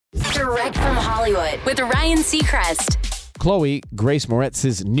Direct from Hollywood with Ryan Seacrest. Chloe Grace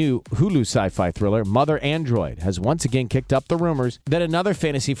Moretz's new Hulu sci-fi thriller, Mother Android, has once again kicked up the rumors that another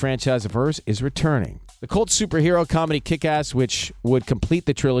fantasy franchise of hers is returning. The cult superhero comedy Kick-Ass, which would complete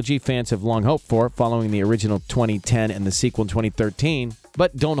the trilogy fans have long hoped for following the original 2010 and the sequel in 2013.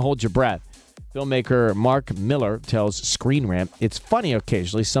 But don't hold your breath. Filmmaker Mark Miller tells Screen Rant, it's funny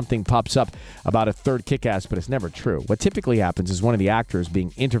occasionally something pops up about a third Kick-Ass, but it's never true. What typically happens is one of the actors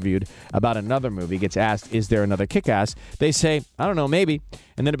being interviewed about another movie gets asked, is there another Kick-Ass? They say, I don't know, maybe.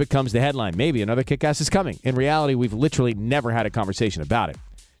 And then it becomes the headline, maybe another Kick-Ass is coming. In reality, we've literally never had a conversation about it.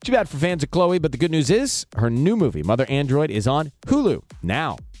 Too bad for fans of Chloe, but the good news is her new movie, Mother Android, is on Hulu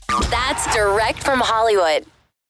now. That's direct from Hollywood.